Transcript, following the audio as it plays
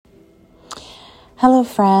Hello,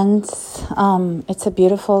 friends. It's a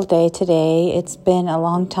beautiful day today. It's been a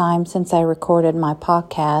long time since I recorded my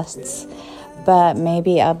podcasts, but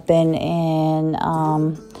maybe I've been in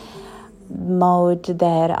mode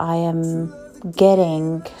that I am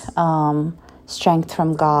getting strength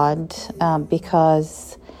from God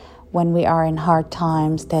because when we are in hard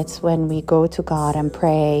times, that's when we go to God and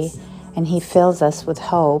pray, and He fills us with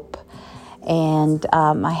hope. And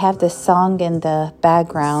I have this song in the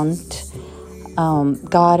background.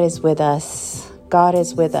 God is with us. God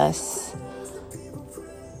is with us.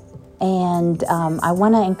 And I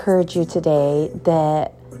want to encourage you today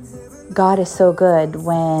that God is so good.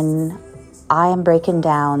 When I am breaking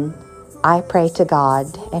down, I pray to God,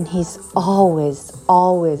 and He's always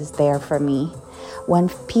there for me. When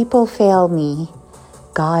people fail me,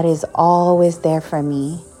 God is always there for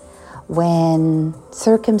me. When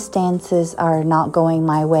circumstances are not going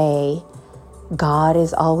my way, God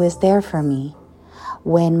is always there for me.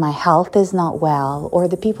 When my health is not well, or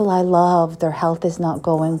the people I love, their health is not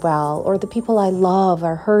going well, or the people I love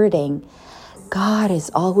are hurting, God is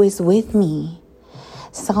always with me.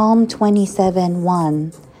 Psalm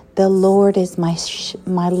 27:1, the Lord is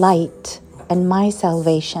my light and my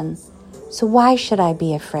salvation. So why should I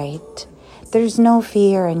be afraid? There's no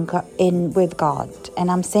fear with God, and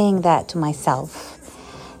I'm saying that to myself.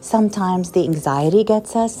 Sometimes the anxiety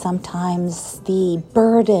gets us. Sometimes the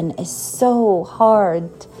burden is so hard.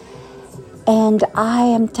 And I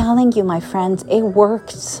am telling you, my friends, it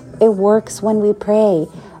works. It works when we pray.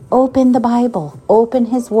 Open the Bible. Open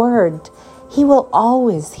His Word. He will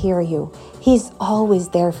always hear you. He's always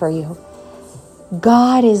there for you.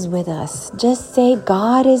 God is with us. Just say,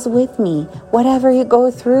 God is with me, whatever you go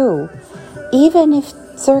through. Even if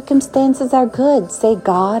circumstances are good, say,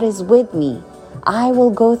 God is with me. I will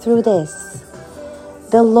go through this.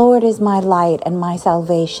 The Lord is my light and my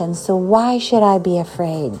salvation, so why should I be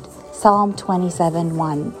afraid? Psalm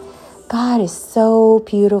 27:1. God is so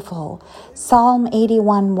beautiful. Psalm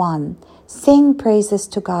 81:1. Sing praises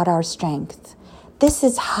to God our strength. This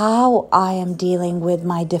is how I am dealing with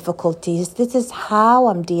my difficulties. This is how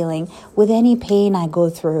I'm dealing with any pain I go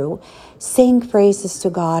through. Sing praises to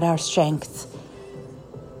God our strength.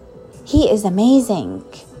 He is amazing.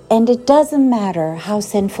 And it doesn't matter how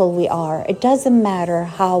sinful we are. It doesn't matter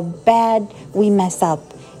how bad we mess up.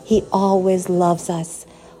 He always loves us.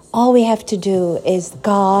 All we have to do is,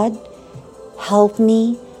 God, help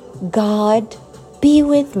me. God, be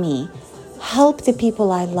with me. Help the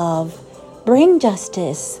people I love. Bring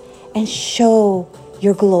justice and show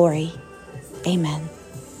your glory. Amen.